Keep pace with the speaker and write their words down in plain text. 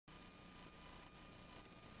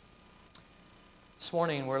This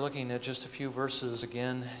morning we're looking at just a few verses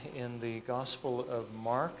again in the Gospel of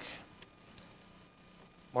Mark.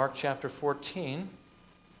 Mark chapter 14,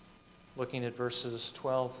 looking at verses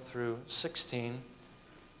 12 through 16.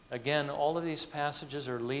 Again, all of these passages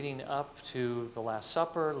are leading up to the Last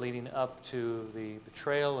Supper, leading up to the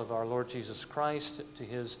betrayal of our Lord Jesus Christ, to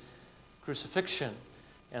his crucifixion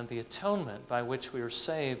and the atonement by which we are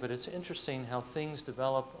saved. But it's interesting how things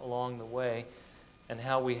develop along the way, and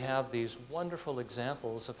how we have these wonderful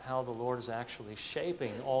examples of how the Lord is actually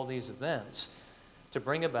shaping all these events to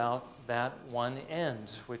bring about that one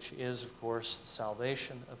end, which is, of course, the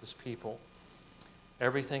salvation of his people.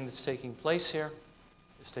 Everything that's taking place here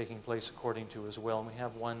is taking place according to his will. And we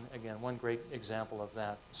have one great example of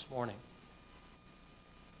that this morning.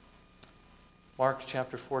 Mark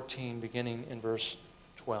chapter 14, beginning in verse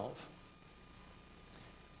 12.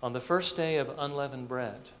 On the first day of unleavened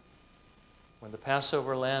bread, when the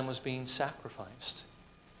Passover lamb was being sacrificed,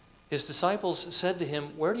 his disciples said to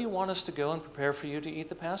him, "Where do you want us to go and prepare for you to eat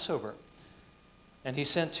the Passover?" And he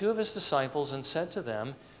sent two of his disciples and said to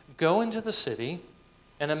them, "Go into the city,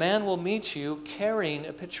 and a man will meet you carrying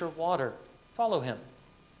a pitcher of water. Follow him.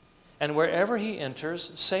 And wherever he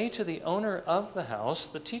enters, say to the owner of the house,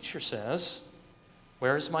 'The teacher says,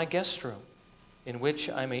 where is my guest room, in which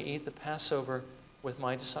I may eat the Passover with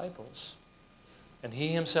my disciples?' And he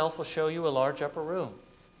himself will show you a large upper room,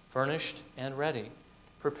 furnished and ready.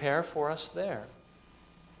 Prepare for us there."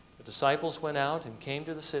 The disciples went out and came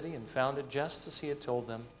to the city and found it just as he had told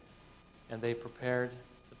them, and they prepared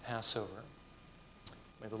the Passover.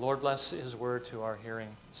 May the Lord bless his word to our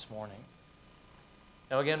hearing this morning.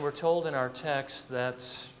 Now again, we're told in our text that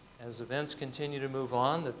as events continue to move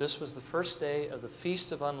on, that this was the first day of the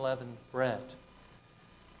Feast of Unleavened Bread,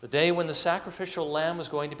 the day when the sacrificial lamb was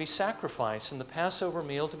going to be sacrificed and the Passover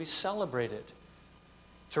meal to be celebrated,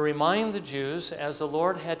 to remind the Jews, as the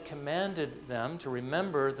Lord had commanded them, to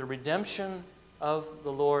remember the redemption of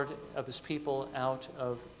the Lord of his people out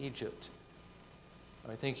of Egypt.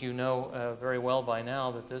 I think you know very well by now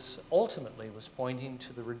that this ultimately was pointing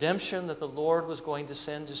to the redemption that the Lord was going to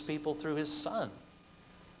send his people through his Son.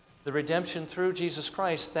 The redemption through Jesus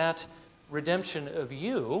Christ, that redemption of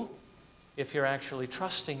you, if you're actually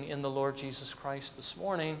trusting in the Lord Jesus Christ this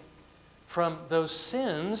morning, from those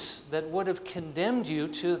sins that would have condemned you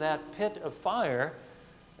to that pit of fire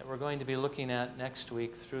that we're going to be looking at next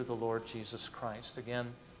week through the Lord Jesus Christ.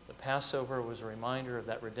 Again, the Passover was a reminder of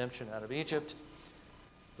that redemption out of Egypt.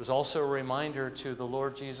 It was also a reminder to the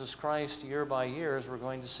Lord Jesus Christ year by year, as we're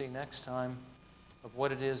going to see next time, of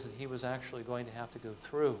what it is that he was actually going to have to go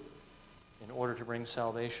through in order to bring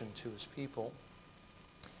salvation to his people.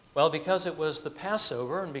 Well, because it was the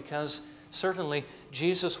Passover, and because certainly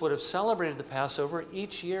Jesus would have celebrated the Passover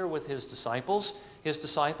each year with his disciples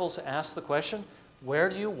asked the question, "Where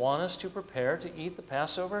do you want us to prepare to eat the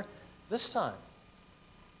Passover this time?"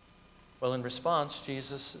 Well, in response,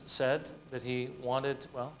 Jesus said that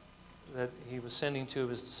that he was sending two of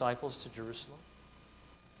his disciples to Jerusalem,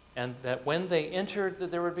 and that when they entered,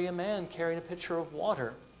 that there would be a man carrying a pitcher of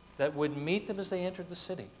water that would meet them as they entered the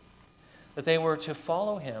city, that they were to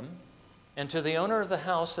follow him, and to the owner of the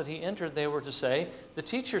house that he entered, they were to say, "The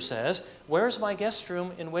teacher says, where is my guest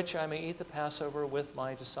room in which I may eat the Passover with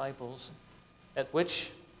my disciples?" At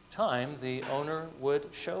which time the owner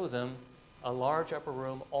would show them a large upper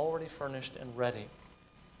room already furnished and ready.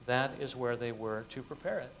 That is where they were to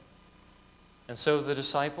prepare it. And so the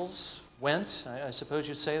disciples went. I suppose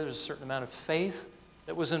you'd say there's a certain amount of faith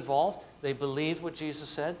that was involved. They believed what Jesus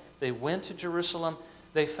said. They went to Jerusalem.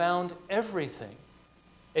 They found everything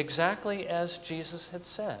exactly as Jesus had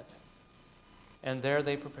said. And there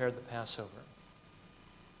they prepared the Passover.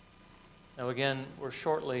 Now again, we're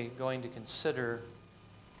shortly going to consider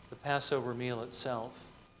the Passover meal itself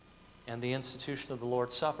and the institution of the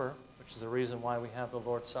Lord's Supper, which is the reason why we have the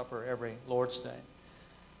Lord's Supper every Lord's Day.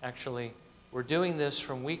 Actually, we're doing this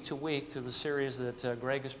from week to week through the series that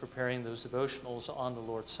Greg is preparing, those devotionals on the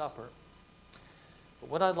Lord's Supper. But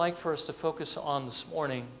what I'd like for us to focus on this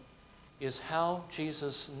morning is how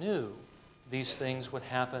Jesus knew these things would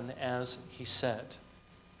happen as he said.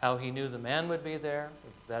 How he knew the man would be there,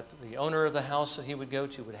 that the owner of the house that he would go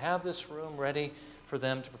to would have this room ready for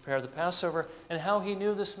them to prepare the Passover, and how he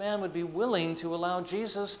knew this man would be willing to allow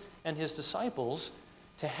Jesus and his disciples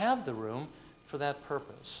to have the room for that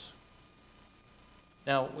purpose.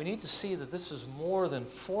 Now, we need to see that this is more than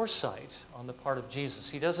foresight on the part of Jesus.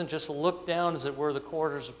 He doesn't just look down, as it were, the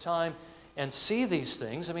corridors of time and see these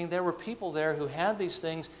things. I mean, there were people there who had these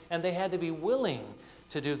things, and they had to be willing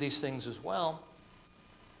to do these things as well.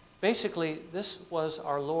 Basically, this was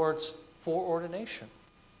our Lord's foreordination.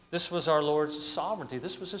 This was our Lord's sovereignty.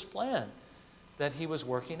 This was his plan that he was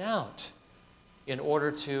working out in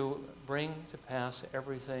order to bring to pass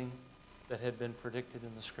everything that had been predicted in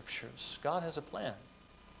the Scriptures. God has a plan,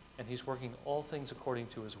 and he's working all things according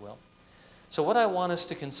to his will. So what I want us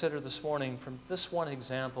to consider this morning from this one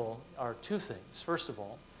example are two things. First of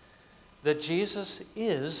all, that Jesus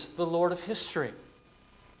is the Lord of history.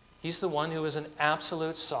 He's the one who is in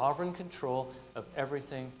absolute sovereign control of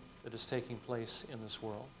everything that is taking place in this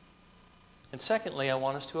world. And secondly, I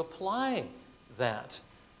want us to apply that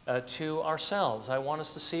to ourselves. I want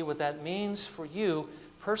us to see what that means for you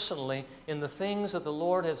personally in the things that the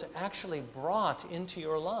Lord has actually brought into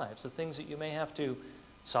your lives, the things that you may have to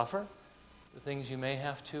suffer, the things you may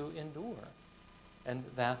have to endure, and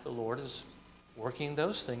that the Lord is working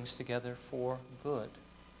those things together for good.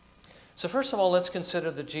 So first of all, let's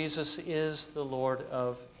consider that Jesus is the Lord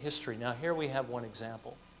of history. Now here we have one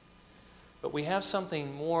example. But we have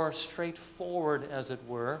something more straightforward, as it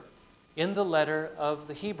were, in the letter of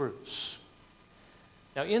the Hebrews.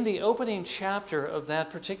 Now, in the opening chapter of that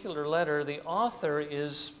particular letter, the author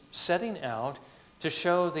is setting out to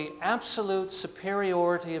show the absolute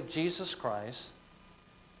superiority of Jesus Christ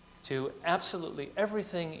to absolutely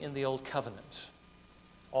everything in the Old Covenant.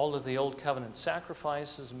 All of the Old Covenant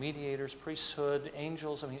sacrifices, mediators, priesthood,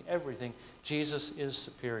 angels, everything. Jesus is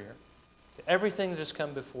superior to everything that has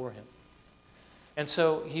come before him. And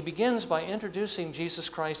so he begins by introducing Jesus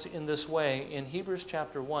Christ in this way in Hebrews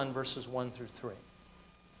chapter 1, verses 1 through 3.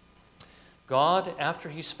 God, after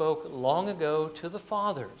he spoke long ago to the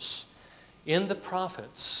fathers in the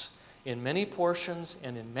prophets, in many portions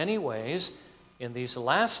and in many ways, in these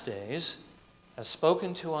last days, has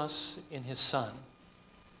spoken to us in his Son,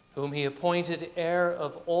 whom he appointed heir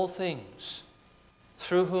of all things,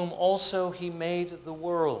 through whom also he made the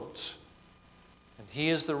world. And he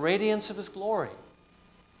is the radiance of his glory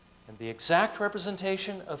and the exact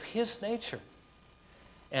representation of his nature,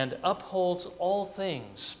 and upholds all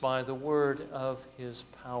things by the word of his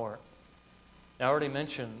power. Now, I already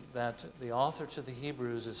mentioned that the author to the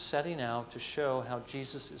Hebrews is setting out to show how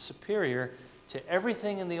Jesus is superior to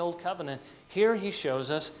everything in the Old Covenant. Here he shows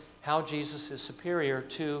us how Jesus is superior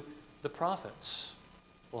to the prophets.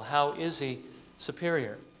 Well, how is he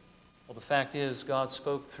superior? Well, the fact is God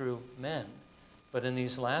spoke through men. But in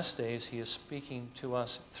these last days, he is speaking to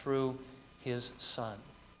us through his Son.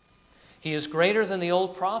 He is greater than the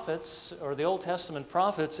old prophets, or the Old Testament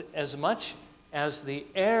prophets, as much as the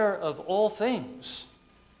heir of all things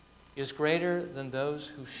is greater than those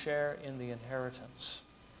who share in the inheritance.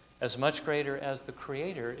 As much greater as the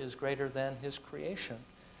Creator is greater than his creation.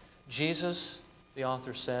 Jesus, the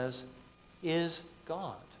author says, is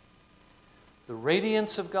God. The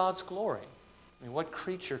radiance of God's glory. What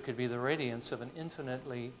creature could be the radiance of an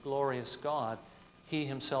infinitely glorious God? He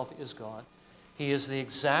himself is God. He is the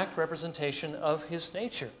exact representation of his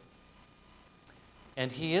nature.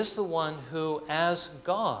 And he is the one who, as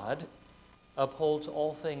God, upholds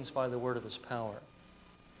all things by the word of his power.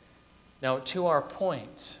 Now, to our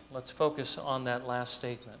point, let's focus on that last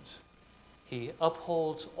statement. He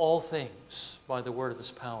upholds all things by the word of his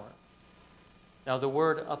power. Now, the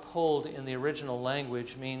word uphold in the original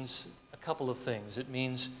language means a couple of things. It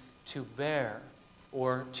means to bear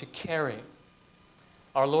or to carry.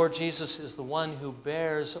 Our Lord Jesus is the one who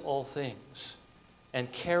bears all things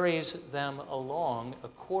and carries them along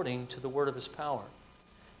according to the word of his power.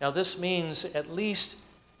 Now, this means at least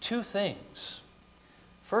two things.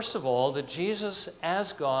 First of all, that Jesus,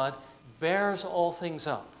 as God, bears all things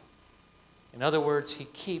up. In other words, he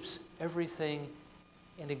keeps everything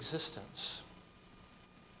in existence.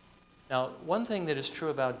 Now, one thing that is true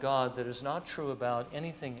about God that is not true about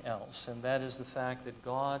anything else, and that is the fact that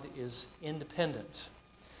God is independent.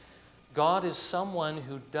 God is someone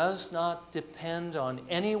who does not depend on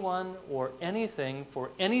anyone or anything for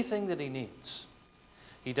anything that he needs.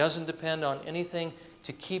 He doesn't depend on anything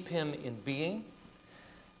to keep him in being.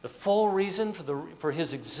 The full reason for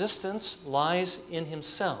his existence lies in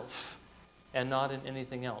himself and not in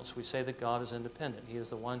anything else. We say that God is independent. He is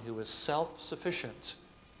the one who is self-sufficient.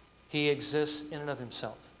 He exists in and of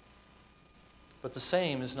himself. But the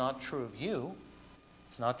same is not true of you.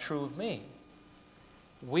 It's not true of me.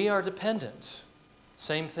 We are dependent.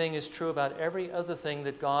 Same thing is true about every other thing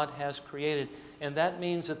that God has created. And that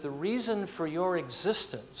means that the reason for your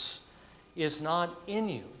existence is not in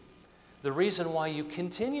you. The reason why you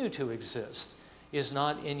continue to exist is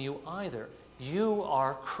not in you either. You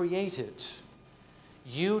are created.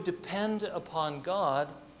 You depend upon God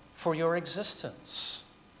for your existence.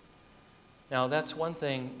 Now, that's one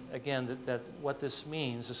thing, again, that what this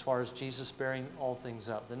means as far as Jesus bearing all things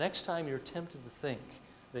up. The next time you're tempted to think,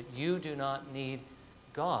 that you do not need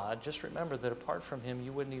God, just remember that apart from him,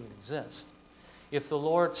 you wouldn't even exist. If the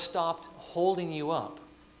Lord stopped holding you up,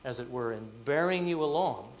 as it were, and bearing you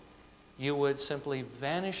along, you would simply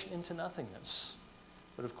vanish into nothingness.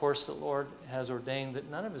 But of course, the Lord has ordained that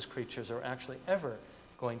none of his creatures are actually ever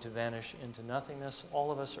going to vanish into nothingness.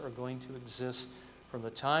 All of us are going to exist from the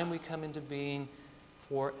time we come into being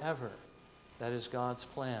forever. That is God's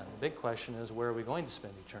plan. The big question is, where are we going to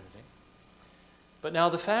spend eternity? But now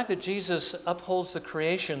the fact that Jesus upholds the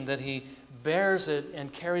creation, that he bears it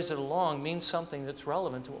and carries it along, means something that's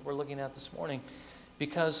relevant to what we're looking at this morning,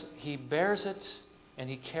 because he bears it and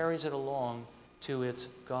he carries it along to its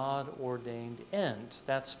God-ordained end.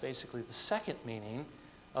 That's basically the second meaning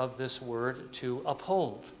of this word, to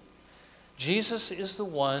uphold. Jesus is the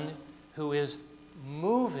one who is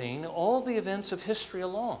moving all the events of history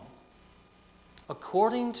along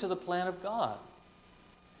according to the plan of God.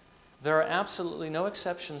 There are absolutely no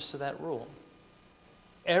exceptions to that rule.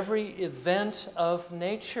 Every event of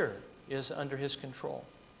nature is under his control.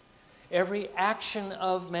 Every action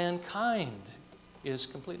of mankind is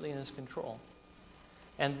completely in his control.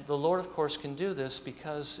 And the Lord, of course, can do this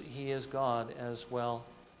because he is God as well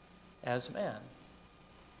as man.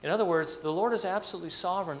 In other words, the Lord is absolutely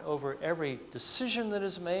sovereign over every decision that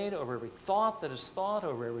is made, over every thought that is thought,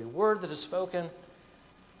 over every word that is spoken,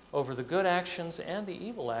 over the good actions and the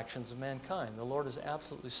evil actions of mankind. The Lord is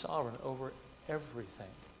absolutely sovereign over everything,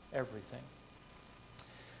 everything.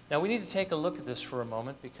 Now, we need to take a look at this for a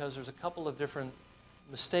moment, because there's a couple of different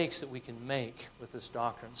mistakes that we can make with this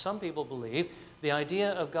doctrine. Some people believe the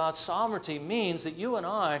idea of God's sovereignty means that you and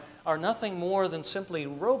I are nothing more than simply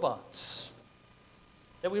robots,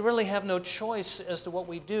 that we really have no choice as to what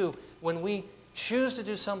we do. When we choose to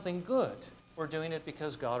do something good, we're doing it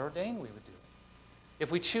because God ordained we would do it.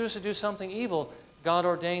 If we choose to do something evil, God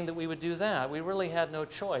ordained that we would do that. We really had no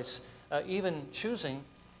choice, even choosing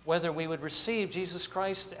whether we would receive Jesus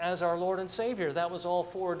Christ as our Lord and Savior. That was all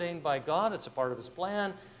foreordained by God. It's a part of his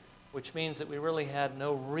plan, which means that we really had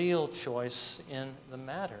no real choice in the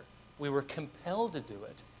matter. We were compelled to do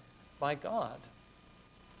it by God.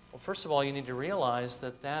 Well, first of all, you need to realize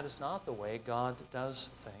that that is not the way God does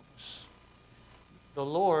things. The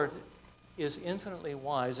Lord is infinitely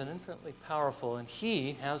wise and infinitely powerful, and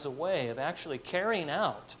he has a way of actually carrying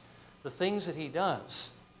out the things that he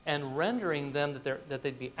does and rendering them that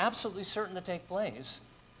they'd be absolutely certain to take place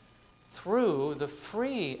through the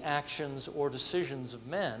free actions or decisions of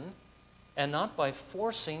men, and not by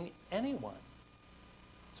forcing anyone.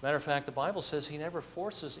 As a matter of fact, the Bible says he never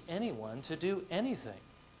forces anyone to do anything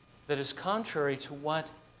that is contrary to what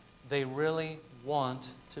they really want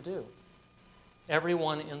to do.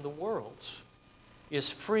 Everyone in the world is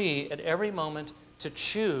free at every moment to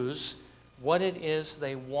choose what it is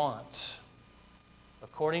they want,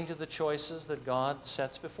 according to the choices that God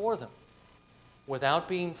sets before them, without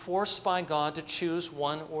being forced by God to choose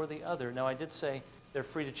one or the other. Now, I did say they're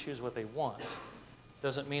free to choose what they want.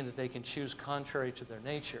 Doesn't mean that they can choose contrary to their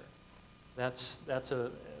nature. That's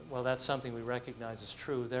something we recognize as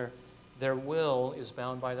true. Their will is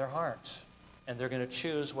bound by their heart, and they're going to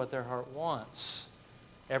choose what their heart wants.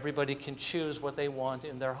 Everybody can choose what they want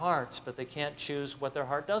in their heart, but they can't choose what their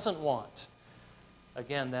heart doesn't want.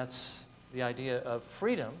 Again, that's the idea of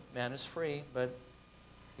freedom. Man is free, but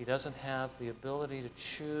he doesn't have the ability to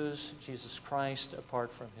choose Jesus Christ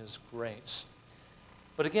apart from his grace.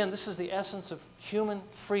 But again, this is the essence of human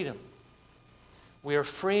freedom. We are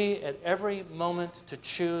free at every moment to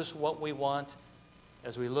choose what we want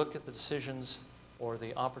as we look at the decisions or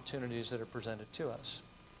the opportunities that are presented to us.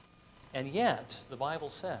 And yet, the Bible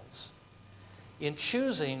says, in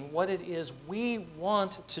choosing what it is we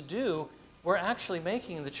want to do, we're actually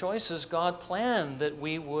making the choices God planned that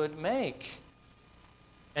we would make.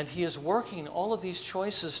 And he is working all of these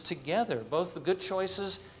choices together, both the good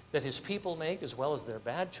choices that his people make as well as their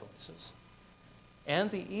bad choices,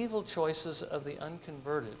 and the evil choices of the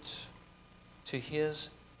unconverted, to his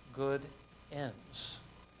good ends.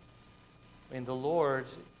 I mean, the Lord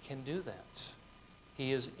can do that.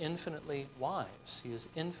 He is infinitely wise. He is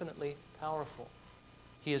infinitely powerful.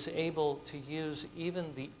 He is able to use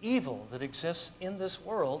even the evil that exists in this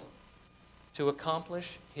world to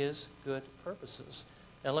accomplish his good purposes.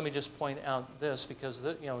 Now, let me just point out this, because,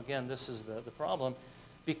 again, this is the problem.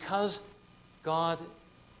 Because God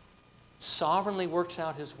sovereignly works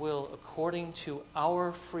out his will according to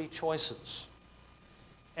our free choices,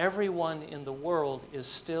 everyone in the world is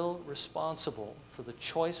still responsible for the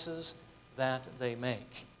choices that they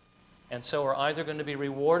make. And so are either going to be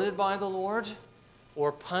rewarded by the Lord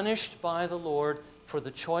or punished by the Lord for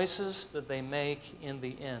the choices that they make in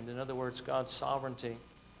the end. In other words, God's sovereignty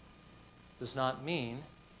does not mean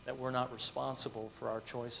that we're not responsible for our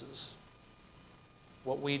choices.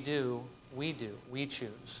 What we do, we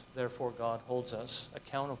choose. Therefore, God holds us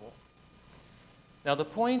accountable. Now, the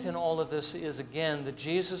point in all of this is, again, that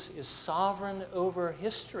Jesus is sovereign over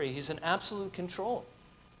history. He's in absolute control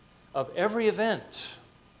of every event,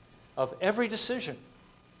 of every decision,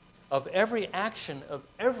 of every action of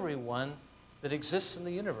everyone that exists in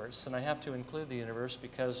the universe. And I have to include the universe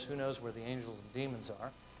because who knows where the angels and demons are.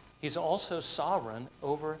 He's also sovereign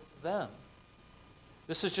over them.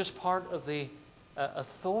 This is just part of the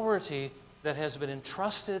authority that has been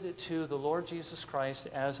entrusted to the Lord Jesus Christ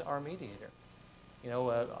as our mediator. You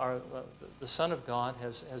know, the Son of God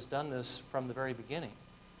has done this from the very beginning,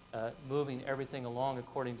 moving everything along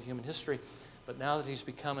according to human history. But now that he's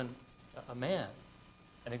become a man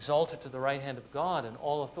and exalted to the right hand of God, and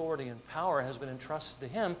all authority and power has been entrusted to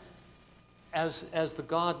him, as the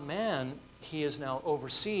God-man, he is now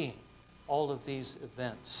overseeing all of these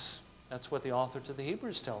events. That's what the author to the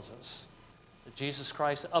Hebrews tells us. That Jesus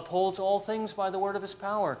Christ upholds all things by the word of his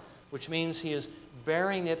power, which means he is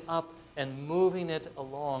bearing it up and moving it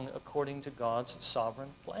along according to God's sovereign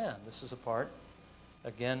plan. This is a part,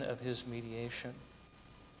 again, of his mediation.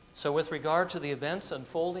 So with regard to the events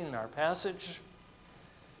unfolding in our passage,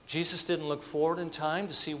 Jesus didn't look forward in time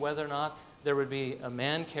to see whether or not there would be a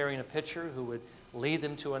man carrying a pitcher who would lead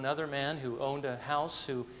them to another man who owned a house,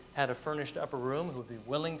 who had a furnished upper room, who would be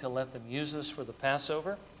willing to let them use this for the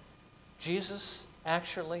Passover. Jesus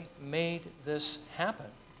actually made this happen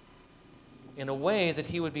in a way that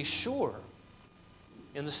he would be sure,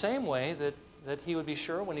 in the same way that he would be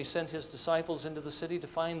sure when he sent his disciples into the city to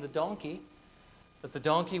find the donkey, that the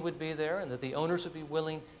donkey would be there and that the owners would be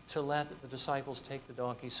willing to let the disciples take the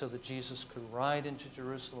donkey so that Jesus could ride into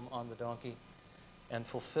Jerusalem on the donkey and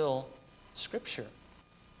fulfill Scripture.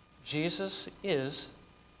 Jesus is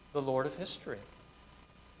the Lord of history.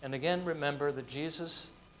 And again, remember that Jesus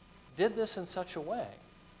did this in such a way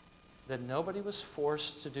that nobody was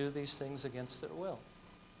forced to do these things against their will.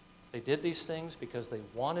 They did these things because they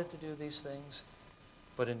wanted to do these things,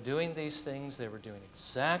 but in doing these things, they were doing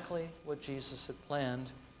exactly what Jesus had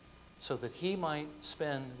planned so that he might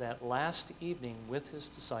spend that last evening with his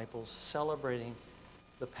disciples celebrating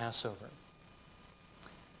the Passover.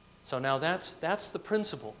 So now that's the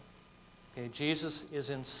principle. Okay, Jesus is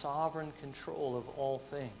in sovereign control of all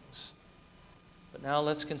things. But now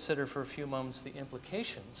let's consider for a few moments the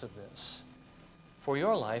implications of this for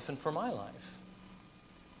your life and for my life.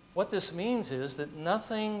 What this means is that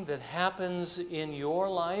nothing that happens in your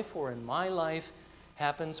life or in my life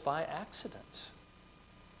happens by accident.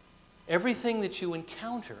 Everything that you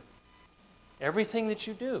encounter, everything that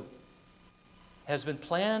you do, has been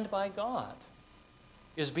planned by God,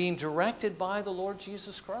 is being directed by the Lord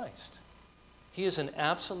Jesus Christ. He is in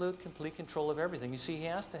absolute, complete control of everything. You see, he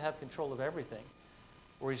has to have control of everything,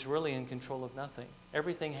 or he's really in control of nothing.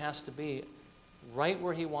 Everything has to be right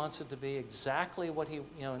where he wants it to be, exactly what he,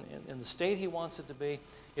 in the state he wants it to be.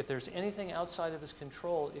 If there's anything outside of his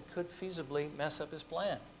control, it could feasibly mess up his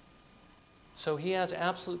plan. So he has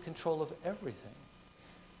absolute control of everything.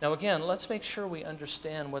 Now again, let's make sure we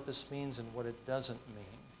understand what this means and what it doesn't mean.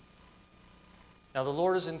 Now the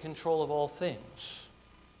Lord is in control of all things.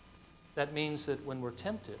 That means that when we're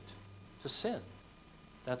tempted to sin,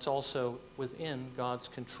 that's also within God's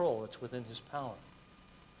control. It's within his power.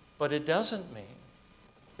 But it doesn't mean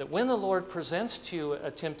that when the Lord presents to you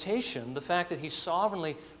a temptation, the fact that he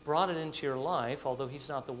sovereignly brought it into your life, although he's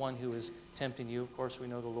not the one who is tempting you, of course we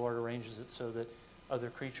know the Lord arranges it so that other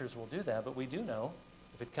creatures will do that, but we do know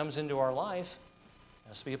if it comes into our life, it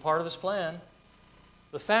has to be a part of his plan.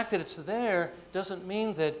 The fact that it's there doesn't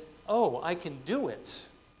mean that, oh, I can do it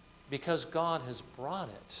because God has brought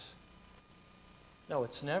it. No,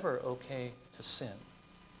 it's never okay to sin,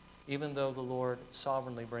 even though the Lord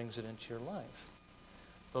sovereignly brings it into your life.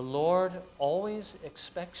 The Lord always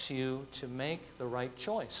expects you to make the right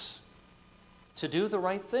choice, to do the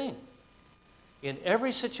right thing. In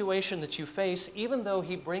every situation that you face, even though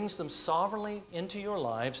he brings them sovereignly into your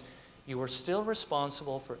lives, you are still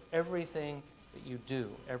responsible for everything that you do,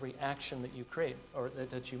 every action that you create or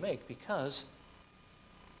that you make, because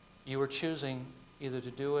you are choosing either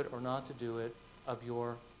to do it or not to do it of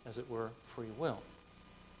your, as it were, free will.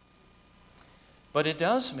 But it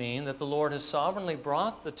does mean that the Lord has sovereignly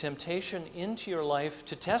brought the temptation into your life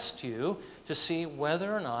to test you, to see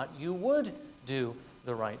whether or not you would do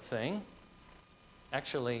the right thing.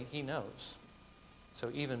 Actually, he knows.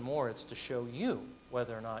 So even more, it's to show you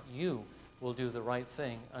whether or not you will do the right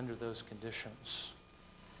thing under those conditions.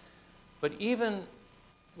 But even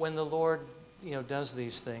when the Lord, does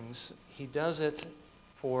these things, he does it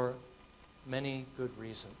for many good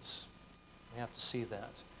reasons. We have to see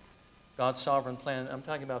that. God's sovereign plan, I'm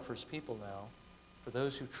talking about for his people now, for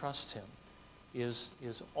those who trust him, is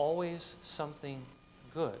always something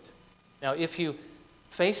good. Now, if you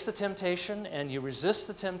face the temptation and you resist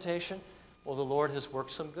the temptation, well, the Lord has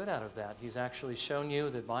worked some good out of that. He's actually shown you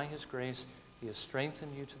that by his grace, he has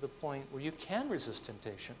strengthened you to the point where you can resist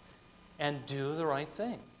temptation and do the right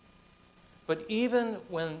thing. But even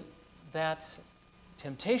when that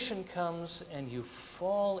temptation comes and you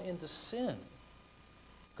fall into sin,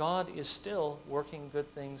 God is still working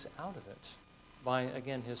good things out of it by,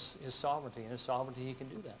 again, his sovereignty. In his sovereignty, he can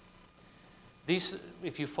do that.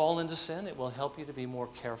 If you fall into sin, it will help you to be more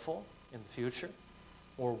careful in the future,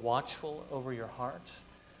 more watchful over your heart.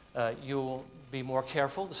 You'll be more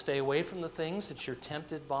careful to stay away from the things that you're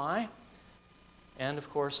tempted by. And, of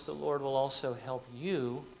course, the Lord will also help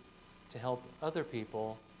you to help other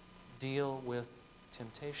people deal with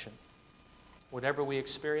temptation. Whatever we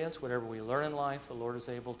experience, whatever we learn in life, the Lord is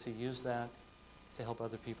able to use that to help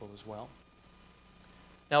other people as well.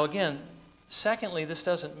 Now, again, secondly, this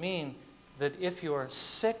doesn't mean that if you're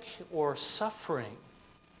sick or suffering,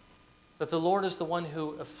 that the Lord is the one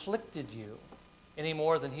who afflicted you any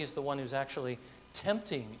more than he's the one who's actually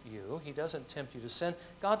tempting you. He doesn't tempt you to sin.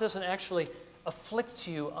 God doesn't actually afflict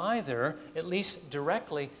you either, at least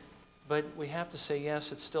directly, but we have to say,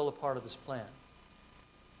 yes, it's still a part of his plan.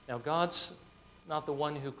 Now, God's not the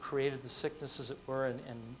one who created the sickness, as it were, and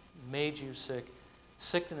made you sick.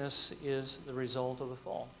 Sickness is the result of the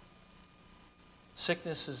fall.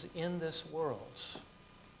 Sickness is in this world,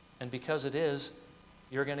 and because it is,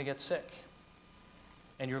 you're going to get sick,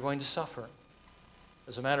 and you're going to suffer.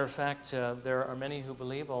 As a matter of fact, there are many who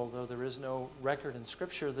believe, although there is no record in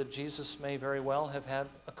Scripture, that Jesus may very well have had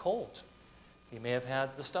a cold. He may have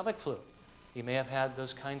had the stomach flu. He may have had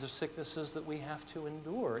those kinds of sicknesses that we have to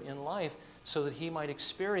endure in life so that he might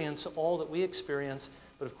experience all that we experience.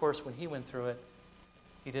 But of course, when he went through it,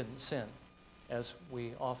 he didn't sin, as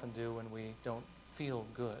we often do when we don't feel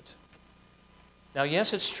good. Now,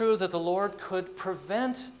 yes, it's true that the Lord could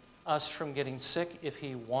prevent us from getting sick if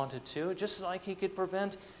he wanted to, just like he could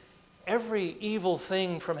prevent every evil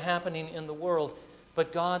thing from happening in the world.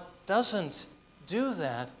 But God doesn't do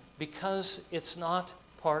that because it's not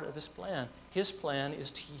part of his plan. His plan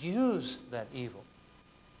is to use that evil,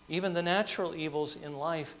 even the natural evils in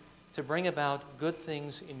life, to bring about good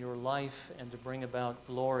things in your life and to bring about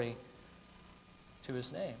glory to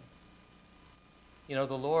his name. You know,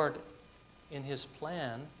 the Lord, in his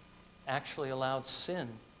plan, actually allowed sin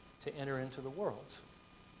to enter into the world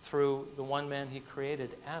through the one man he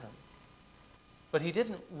created, Adam. But he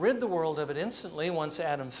didn't rid the world of it instantly once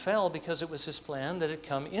Adam fell, because it was his plan that it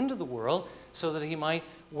come into the world so that he might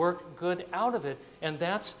work good out of it. And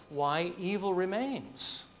that's why evil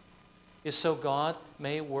remains, is so God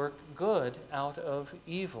may work good out of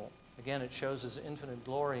evil. Again, it shows his infinite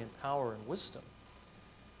glory and power and wisdom.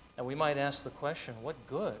 And we might ask the question, what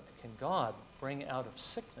good can God bring out of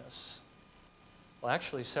sickness? Well,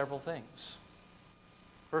 actually, several things.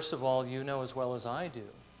 First of all, you know as well as I do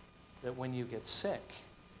that when you get sick,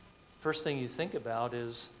 first thing you think about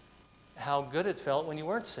is how good it felt when you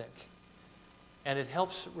weren't sick. And it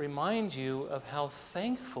helps remind you of how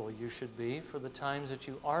thankful you should be for the times that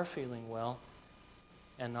you are feeling well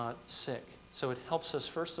and not sick. So it helps us,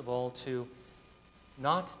 first of all, to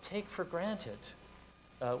not take for granted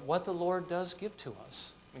what the Lord does give to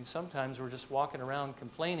us. I mean, sometimes we're just walking around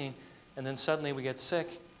complaining, and then suddenly we get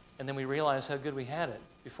sick, and then we realize how good we had it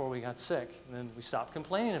before we got sick, and then we stop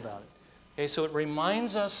complaining about it. Okay, so it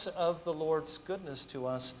reminds us of the Lord's goodness to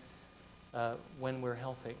us when we're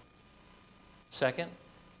healthy. Second,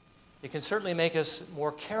 it can certainly make us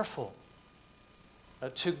more careful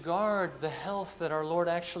to guard the health that our Lord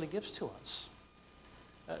actually gives to us,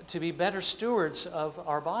 to be better stewards of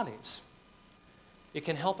our bodies. It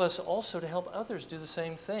can help us also to help others do the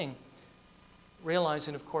same thing,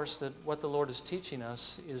 realizing, of course, that what the Lord is teaching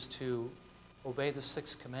us is to obey the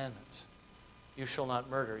sixth commandment. You shall not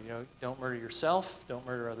murder. You know, don't murder yourself. Don't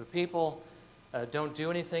murder other people. Don't do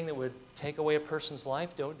anything that would take away a person's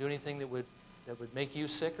life. Don't do anything that would make you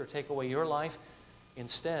sick or take away your life.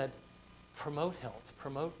 Instead, promote health.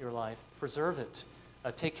 Promote your life. Preserve it.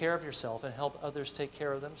 Take care of yourself and help others take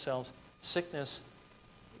care of themselves. Sickness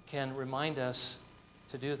can remind us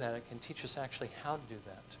to do that. It can teach us actually how to do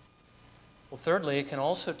that. Well, thirdly, it can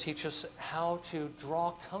also teach us how to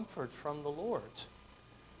draw comfort from the Lord.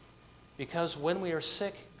 Because when we are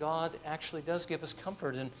sick, God actually does give us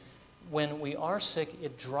comfort. And when we are sick,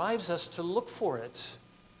 it drives us to look for it.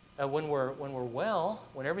 When we're well,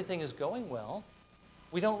 when everything is going well,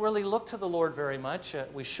 We don't really look to the Lord very much.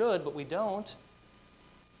 We should, but we don't.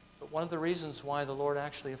 But one of the reasons why the Lord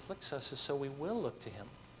actually afflicts us is so we will look to Him.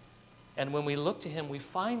 And when we look to Him, we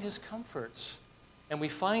find His comforts, and we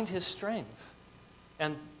find His strength.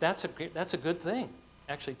 And that's a good thing.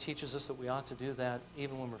 Actually teaches us that we ought to do that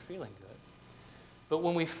even when we're feeling good. But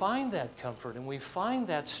when we find that comfort and we find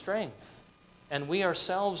that strength, and we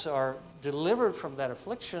ourselves are delivered from that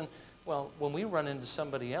affliction, well, when we run into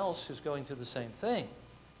somebody else who's going through the same thing,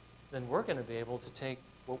 then we're going to be able to take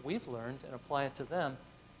what we've learned and apply it to them.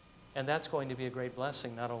 And that's going to be a great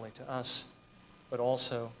blessing, not only to us, but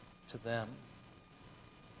also to them.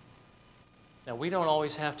 Now, we don't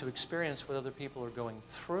always have to experience what other people are going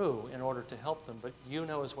through in order to help them, but you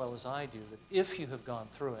know as well as I do that if you have gone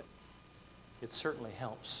through it, it certainly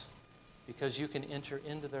helps, because you can enter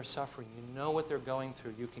into their suffering. You know what they're going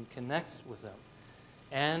through. You can connect with them,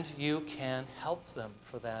 and you can help them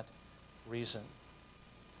for that reason.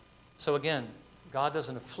 So again, God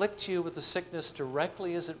doesn't afflict you with the sickness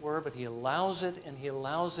directly, as it were, but He allows it, and He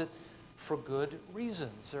allows it for good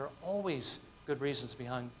reasons. There are always good reasons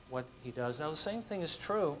behind what He does. Now, the same thing is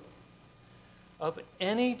true of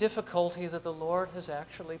any difficulty that the Lord has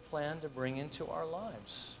actually planned to bring into our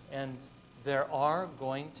lives. And there are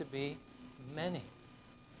going to be many.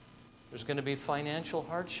 There's going to be financial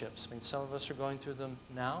hardships. I mean, some of us are going through them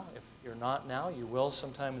now. If you're not now, you will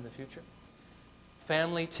sometime in the future.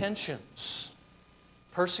 Family tensions,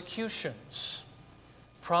 persecutions,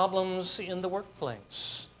 problems in the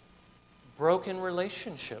workplace, broken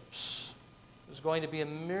relationships. There's going to be a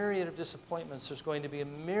myriad of disappointments. There's going to be a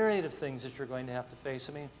myriad of things that you're going to have to face.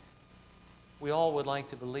 I mean, we all would like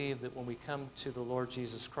to believe that when we come to the Lord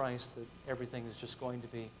Jesus Christ, that everything is just going to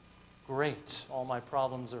be great. All my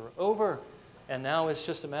problems are over, and now it's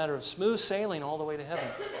just a matter of smooth sailing all the way to heaven.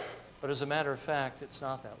 But as a matter of fact, it's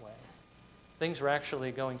not that way. Things were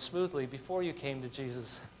actually going smoothly before you came to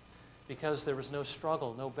Jesus, because there was no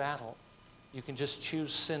struggle, no battle. You can just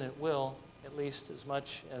choose sin at will, at least as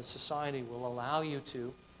much as society will allow you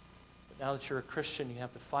to. But now that you're a Christian, you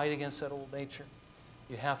have to fight against that old nature.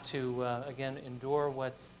 You have to, again, endure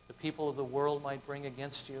what the people of the world might bring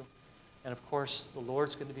against you. And of course, the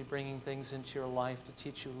Lord's going to be bringing things into your life to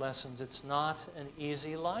teach you lessons. It's not an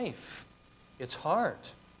easy life. It's hard.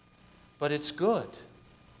 But it's good.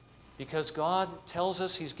 Because God tells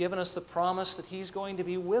us, He's given us the promise that He's going to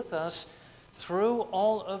be with us through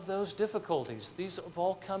all of those difficulties. These have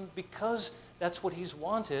all come because that's what He's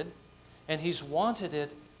wanted, and He's wanted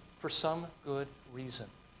it for some good reason.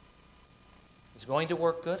 He's going to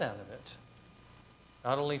work good out of it,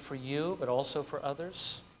 not only for you, but also for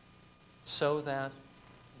others, so that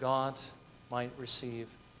God might receive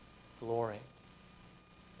glory.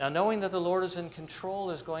 Now, knowing that the Lord is in control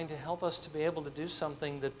is going to help us to be able to do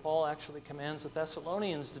something that Paul actually commands the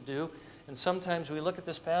Thessalonians to do. And sometimes we look at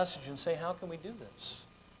this passage and say, how can we do this?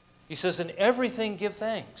 He says, in everything give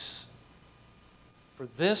thanks, for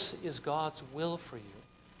this is God's will for you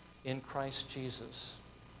in Christ Jesus.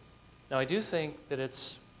 Now, I do think that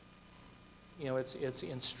it's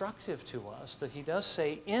instructive to us that he does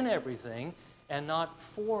say in everything and not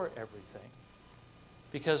for everything.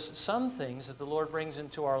 Because some things that the Lord brings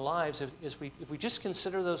into our lives, if we just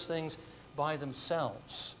consider those things by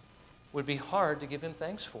themselves, would be hard to give Him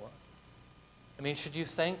thanks for. I mean, should you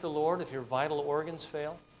thank the Lord if your vital organs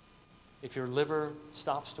fail? If your liver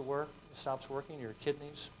stops working, your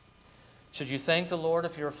kidneys? Should you thank the Lord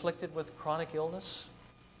if you're afflicted with chronic illness?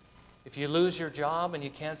 If you lose your job and you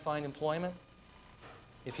can't find employment?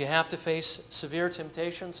 If you have to face severe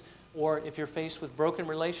temptations, or if you're faced with broken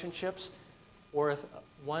relationships, or if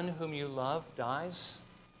one whom you love dies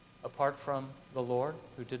apart from the Lord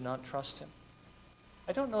who did not trust Him?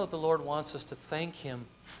 I don't know if the Lord wants us to thank Him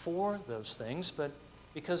for those things, but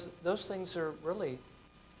because those things are really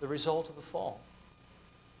the result of the fall.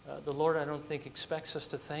 The Lord, I don't think, expects us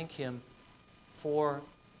to thank Him for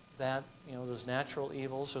that, those natural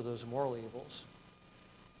evils or those moral evils.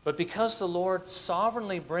 But because the Lord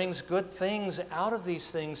sovereignly brings good things out of these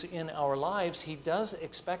things in our lives, He does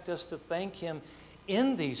expect us to thank Him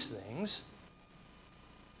in these things,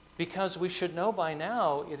 because we should know by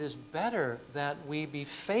now it is better that we be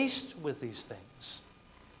faced with these things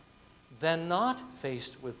than not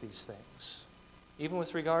faced with these things, even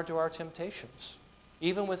with regard to our temptations,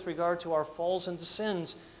 even with regard to our falls into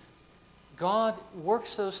sins. God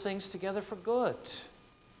works those things together for good,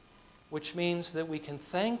 which means that we can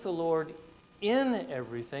thank the Lord in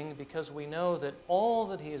everything, because we know that all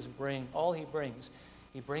that He brings,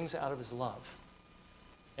 He brings out of His love,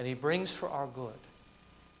 and He brings for our good.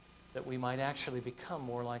 that we might actually become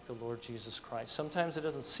more like the Lord Jesus Christ. Sometimes it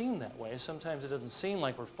doesn't seem that way. Sometimes it doesn't seem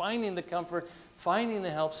like we're finding the comfort, finding the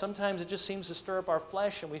help. Sometimes it just seems to stir up our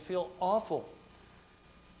flesh and we feel awful.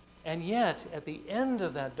 And yet, at the end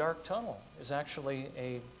of that dark tunnel is actually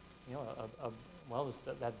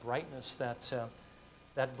that brightness,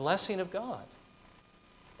 that blessing of God.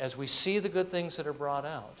 As we see the good things that are brought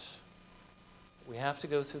out, we have to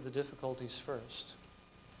go through the difficulties first.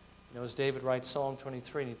 You know, as David writes Psalm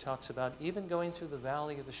 23, and he talks about even going through the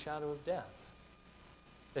valley of the shadow of death,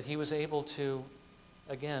 that he was able to,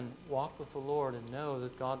 again, walk with the Lord and know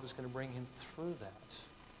that God was going to bring him through that.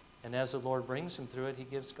 And as the Lord brings him through it, he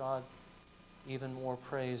gives God even more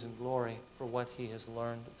praise and glory for what he has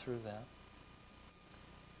learned through that.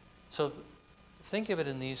 So think of it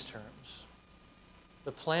in these terms.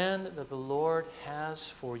 The plan that the Lord has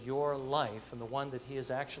for your life, and the one that he is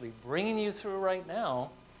actually bringing you through right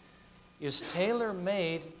now, is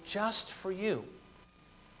tailor-made just for you.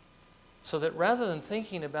 So that rather than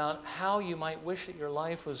thinking about how you might wish that your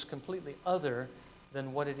life was completely other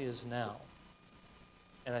than what it is now,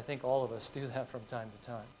 and I think all of us do that from time to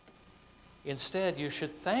time, instead you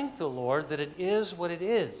should thank the Lord that it is what it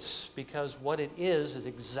is, because what it is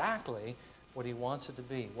exactly what he wants it to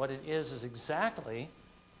be. What it is exactly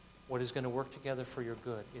what is going to work together for your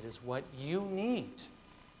good. It is what you need.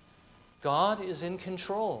 God is in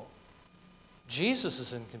control. Jesus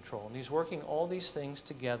is in control, and he's working all these things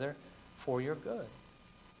together for your good.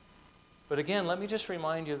 But again, let me just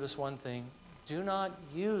remind you of this one thing. Do not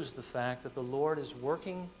use the fact that the Lord is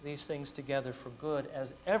working these things together for good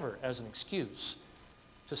as an excuse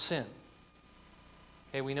to sin.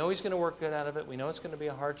 Okay, we know he's going to work good out of it. We know it's going to be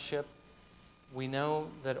a hardship. We know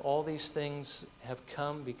that all these things have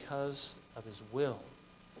come because of his will.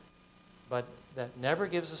 But that never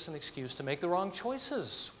gives us an excuse to make the wrong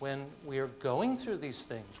choices when we are going through these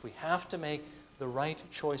things. We have to make the right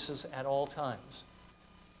choices at all times.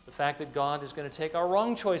 The fact that God is going to take our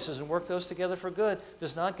wrong choices and work those together for good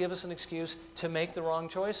does not give us an excuse to make the wrong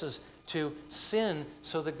choices, to sin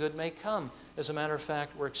so that good may come. As a matter of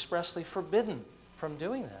fact, we're expressly forbidden from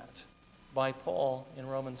doing that by Paul in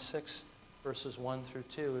Romans 6, verses 1 through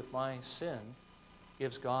 2. If my sin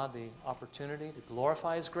gives God the opportunity to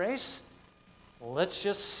glorify his grace, well, let's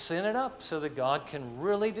just sin it up so that God can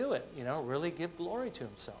really do it, really give glory to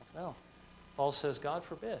himself. No. Paul says, God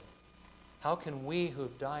forbid. How can we who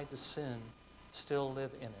have died to sin still live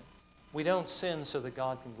in it? We don't sin so that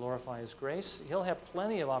God can glorify his grace. He'll have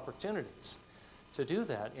plenty of opportunities to do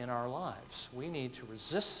that in our lives. We need to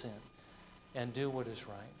resist sin and do what is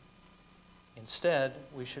right. Instead,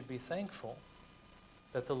 we should be thankful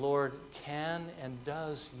that the Lord can and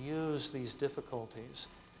does use these difficulties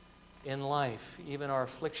in life, even our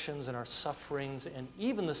afflictions and our sufferings and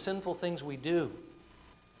even the sinful things we do,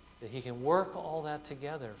 that he can work all that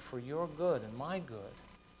together for your good and my good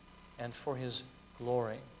and for his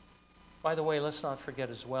glory. By the way, let's not forget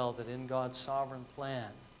as well that in God's sovereign plan,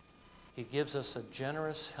 he gives us a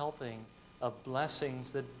generous helping of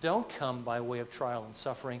blessings that don't come by way of trial and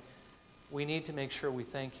suffering. We need to make sure we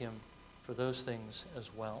thank him for those things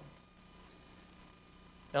as well.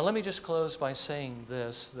 Now let me just close by saying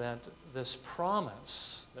this, that this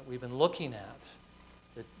promise that we've been looking at,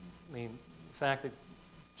 the fact that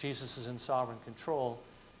Jesus is in sovereign control,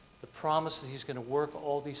 the promise that he's going to work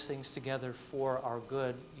all these things together for our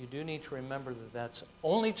good, you do need to remember that that's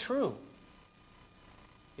only true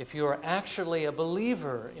if you are actually a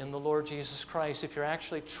believer in the Lord Jesus Christ, if you're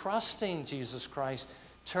actually trusting Jesus Christ,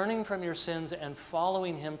 turning from your sins and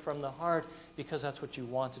following him from the heart because that's what you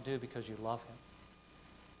want to do because you love him.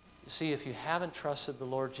 You see, if you haven't trusted the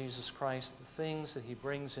Lord Jesus Christ, the things that he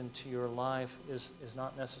brings into your life is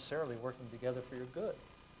not necessarily working together for your good.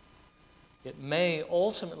 It may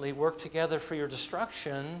ultimately work together for your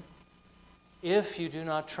destruction if you do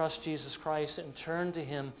not trust Jesus Christ and turn to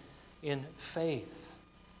him in faith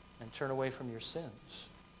and turn away from your sins.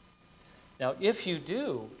 Now, if you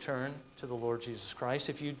do turn to the Lord Jesus Christ,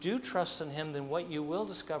 if you do trust in him, then what you will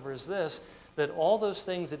discover is this, that all those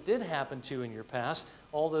things that did happen to you in your past,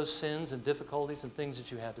 all those sins and difficulties and things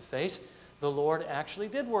that you had to face, the Lord actually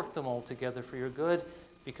did work them all together for your good,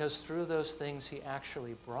 because through those things he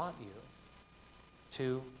actually brought you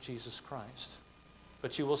to Jesus Christ.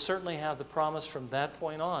 But you will certainly have the promise from that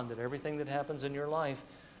point on that everything that happens in your life,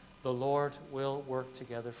 the Lord will work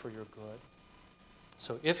together for your good.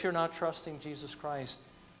 So if you're not trusting Jesus Christ,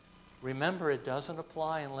 remember it doesn't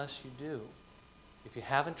apply unless you do. If you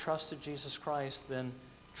haven't trusted Jesus Christ, then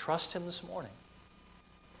trust him this morning.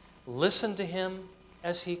 Listen to him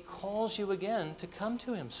as he calls you again to come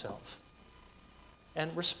to himself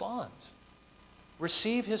and respond.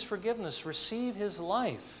 receive his forgiveness, receive his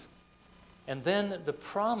life. And then the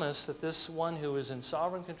promise that this one who is in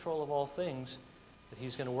sovereign control of all things, that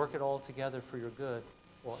he's going to work it all together for your good,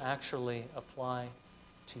 will actually apply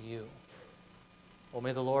to you. Well,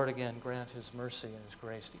 may the Lord again grant his mercy and his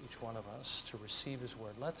grace to each one of us to receive his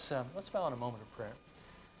word. Let's bow in a moment of prayer,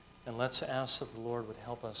 and let's ask that the Lord would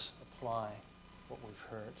help us apply what we've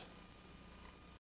heard.